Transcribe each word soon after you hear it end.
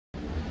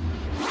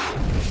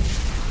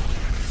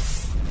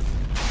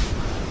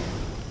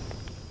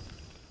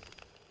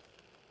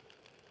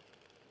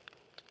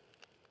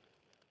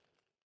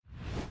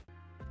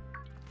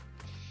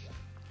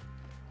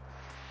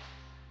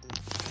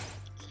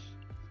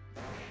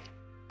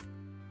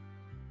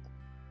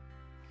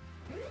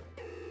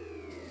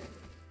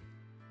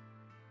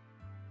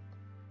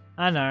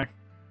I know.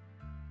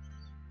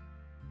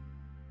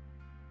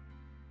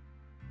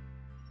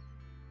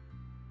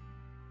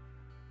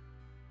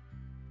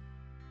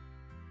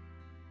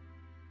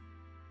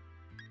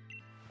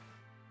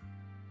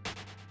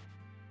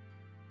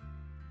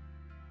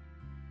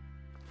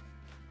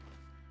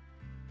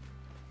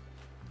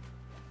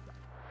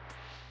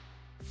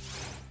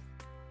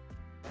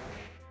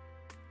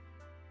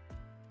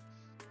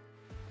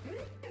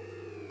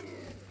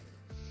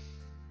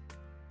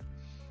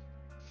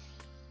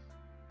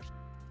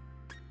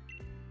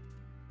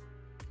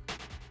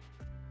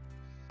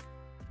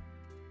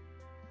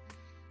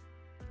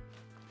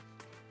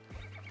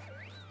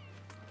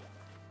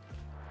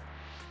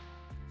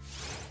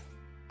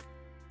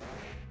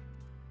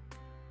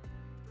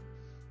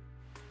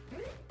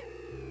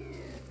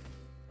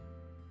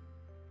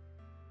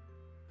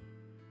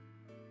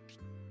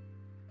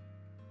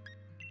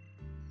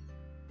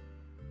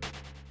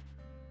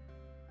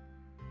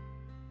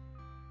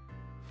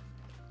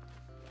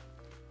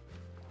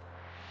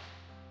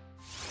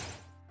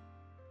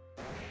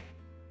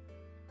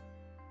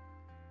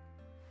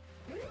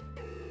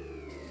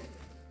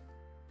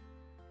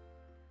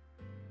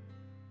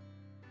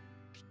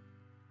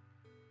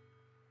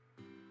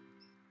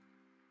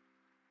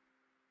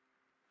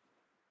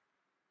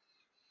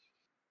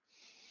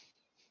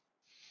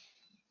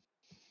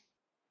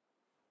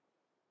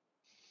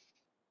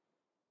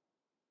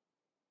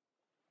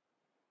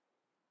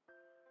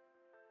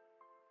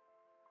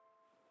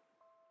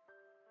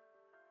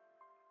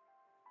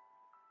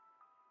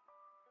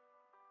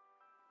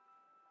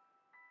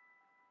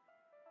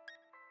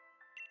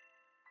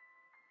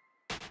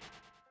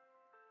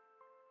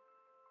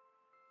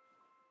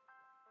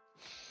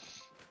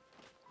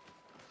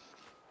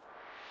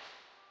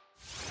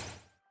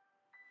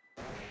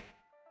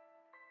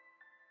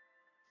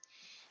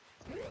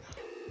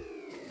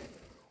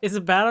 Is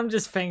it bad I'm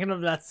just thinking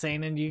of that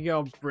scene in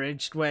Yu-Gi-Oh!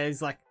 Abridged where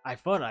he's like, I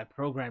thought I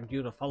programmed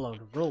you to follow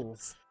the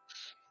rules.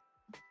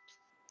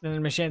 And the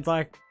machine's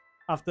like,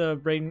 after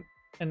reading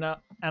and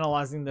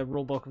analyzing the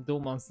rulebook of Duel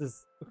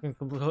Monsters, we can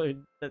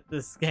conclude that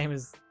this game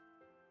is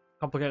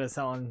complicated as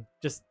hell and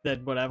just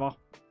did whatever.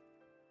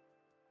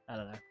 I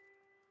don't know.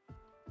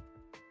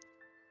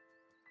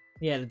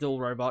 Yeah, the dual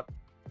robot.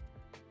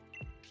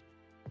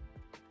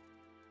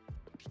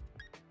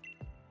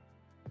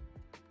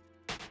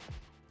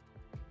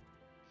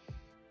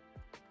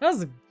 That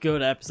was a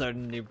good episode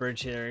in the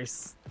Abridged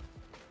series.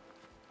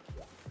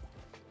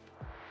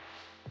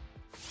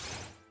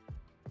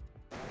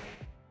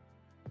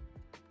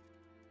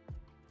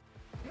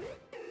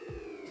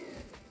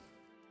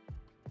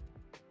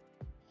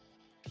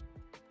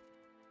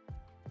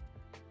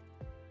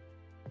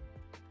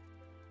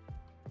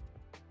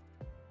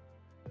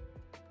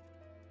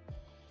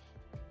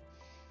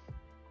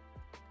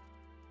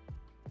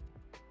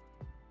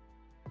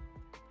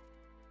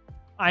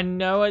 I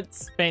know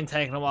it's been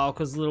taking a while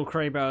because Little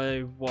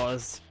Krebo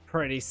was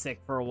pretty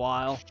sick for a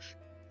while.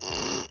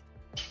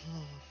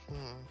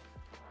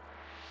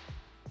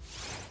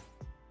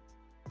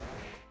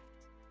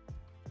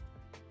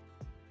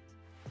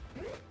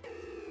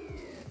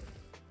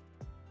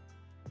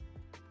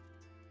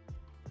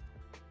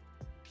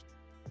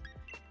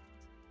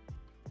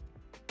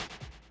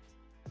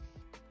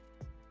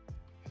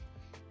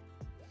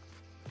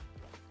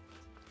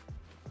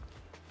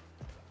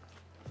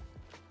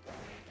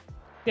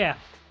 Yeah,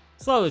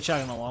 slowly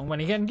chugging along when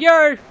he can.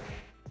 Yo!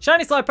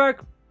 Shiny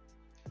Slowpoke!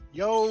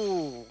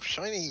 Yo!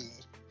 Shiny!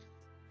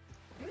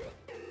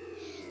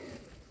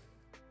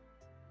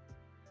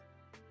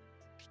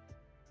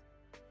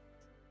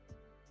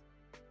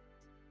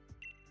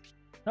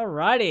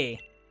 Alrighty.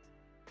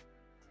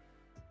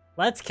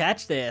 Let's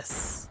catch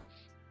this.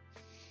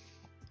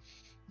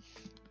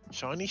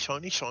 Shiny,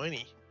 shiny,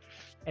 shiny.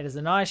 It is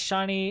a nice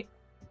shiny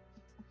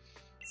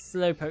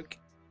Slowpoke.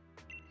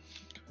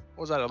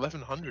 What was that,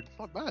 1100?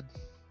 Not bad.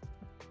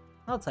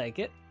 I'll take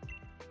it.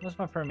 Where's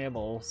my Premier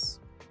Balls?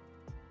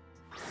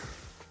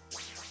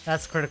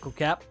 That's critical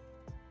cap.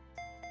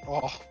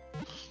 Oh.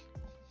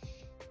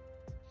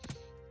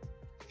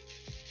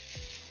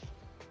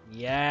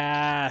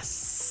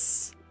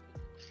 Yes.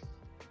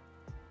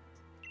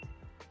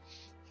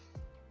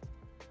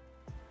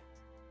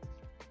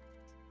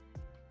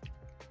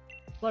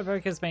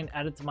 Slowpoke has been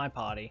added to my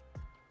party.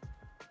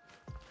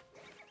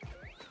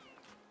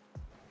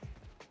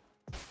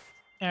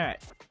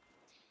 Alright.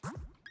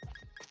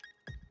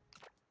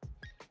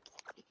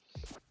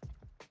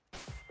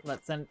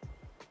 Let's send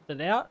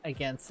it out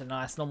against a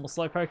nice normal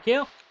Slowpoke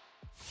here.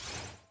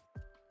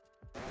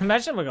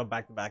 Imagine if we got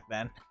back to back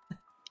then.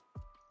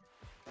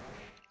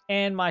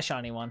 And my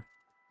shiny one.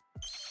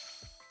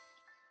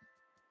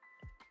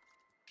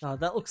 Oh,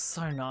 that looks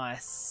so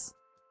nice.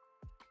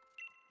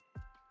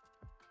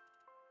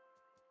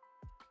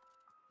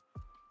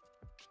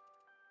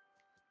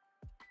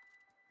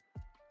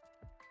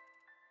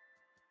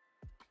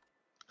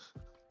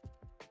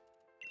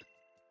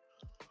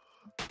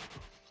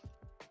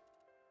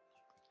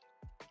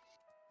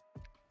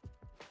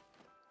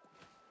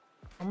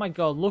 Oh my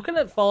god, look at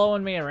it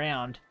following me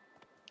around.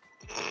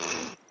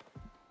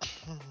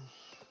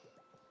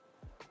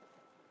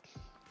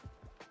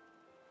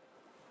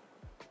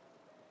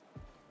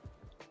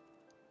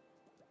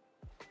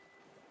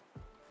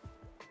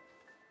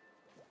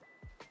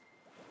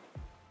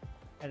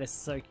 That is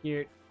so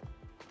cute.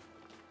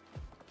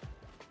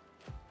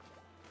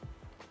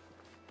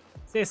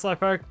 See you,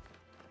 Slowpoke.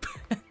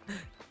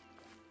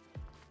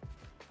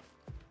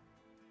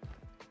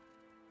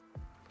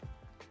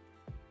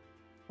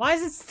 Why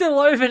is it still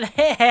over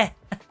there?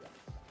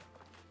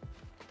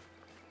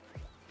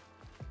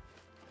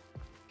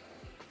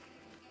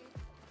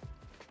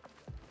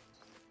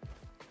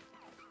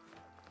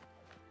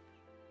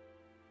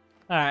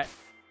 Alright.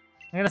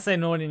 I'm gonna say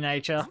naughty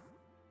nature.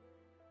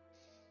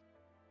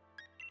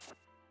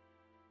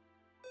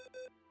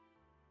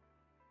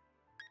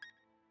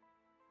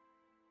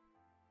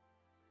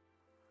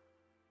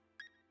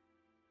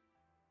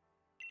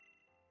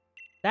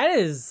 That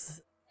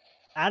is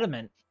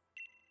adamant.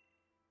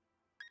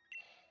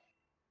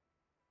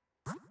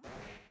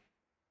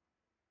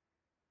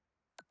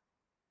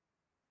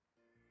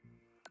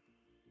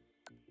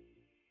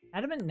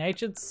 Adamant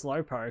natured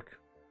Slowpoke.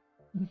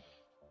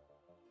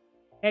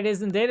 It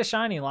is indeed a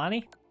shiny,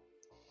 Lani.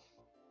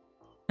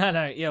 I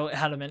know, yo,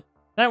 adamant.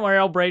 Don't worry,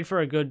 I'll breed for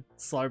a good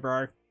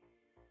Slowbro.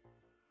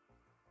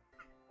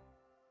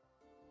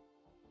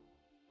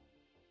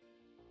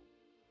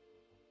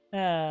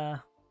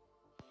 Now,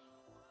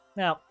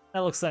 that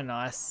looks so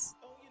nice.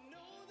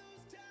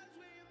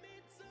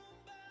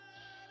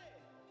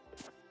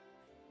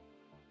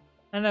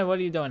 I know, what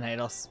are you doing,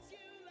 Hados?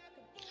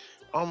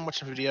 I'm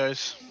watching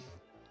videos.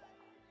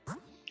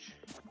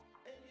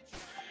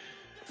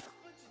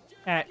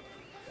 Alright.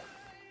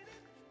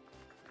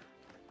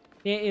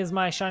 Here is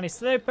my shiny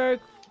Slowpoke.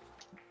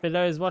 For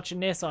those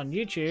watching this on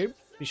YouTube,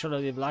 be sure to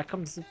leave a like,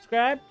 comment,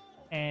 subscribe,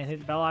 and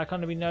hit the bell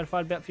icon to be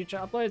notified about future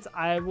uploads.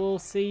 I will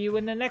see you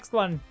in the next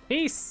one.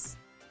 Peace!